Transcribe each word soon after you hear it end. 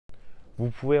Vous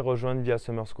pouvez rejoindre via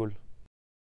Summer School.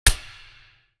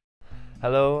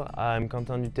 Hello, I'm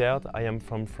Quentin. I am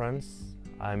from France.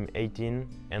 I'm 18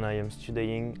 and I am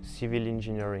studying civil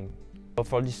engineering.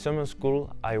 For this summer school,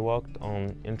 I worked on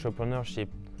entrepreneurship.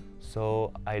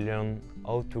 So I learned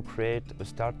how to create a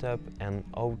startup and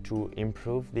how to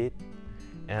improve it,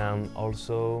 and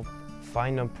also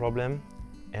find a problem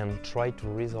and try to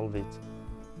resolve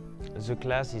it. The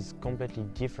class is completely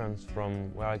different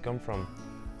from where I come from.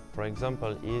 For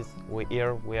example,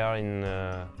 we are in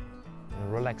a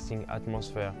relaxing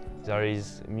atmosphere. There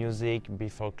is music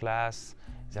before class,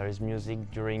 there is music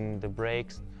during the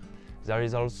breaks. There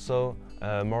is also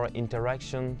more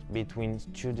interaction between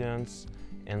students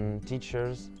and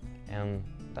teachers, and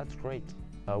that's great.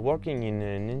 Working in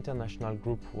an international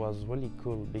group was really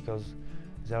cool because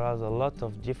there are a lot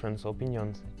of different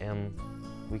opinions and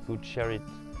we could share it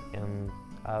and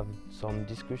have some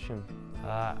discussion.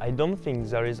 I don't think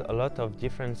there is a lot of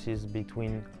differences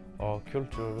between our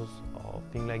cultures or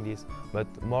things like this, but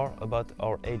more about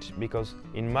our age, because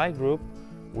in my group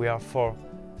we are four.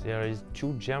 There is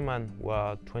two German who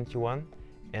are 21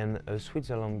 and a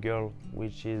Switzerland girl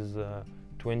which is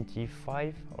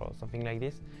 25 or something like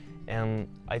this. And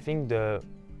I think the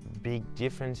big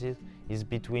differences is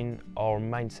between our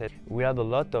mindset. We had a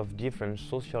lot of different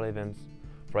social events.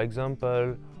 For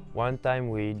example, one time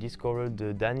we discovered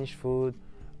the Danish food,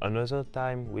 another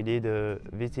time we did a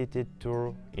visited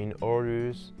tour in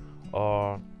Aarhus,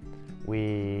 or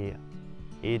we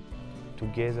ate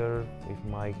together with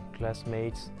my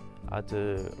classmates at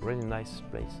a really nice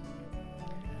place.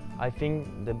 I think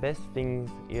the best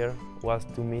thing here was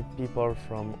to meet people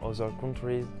from other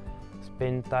countries,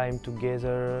 spend time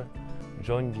together,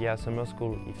 join via summer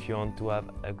school if you want to have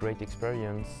a great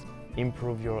experience,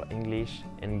 improve your English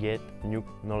and get new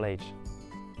knowledge.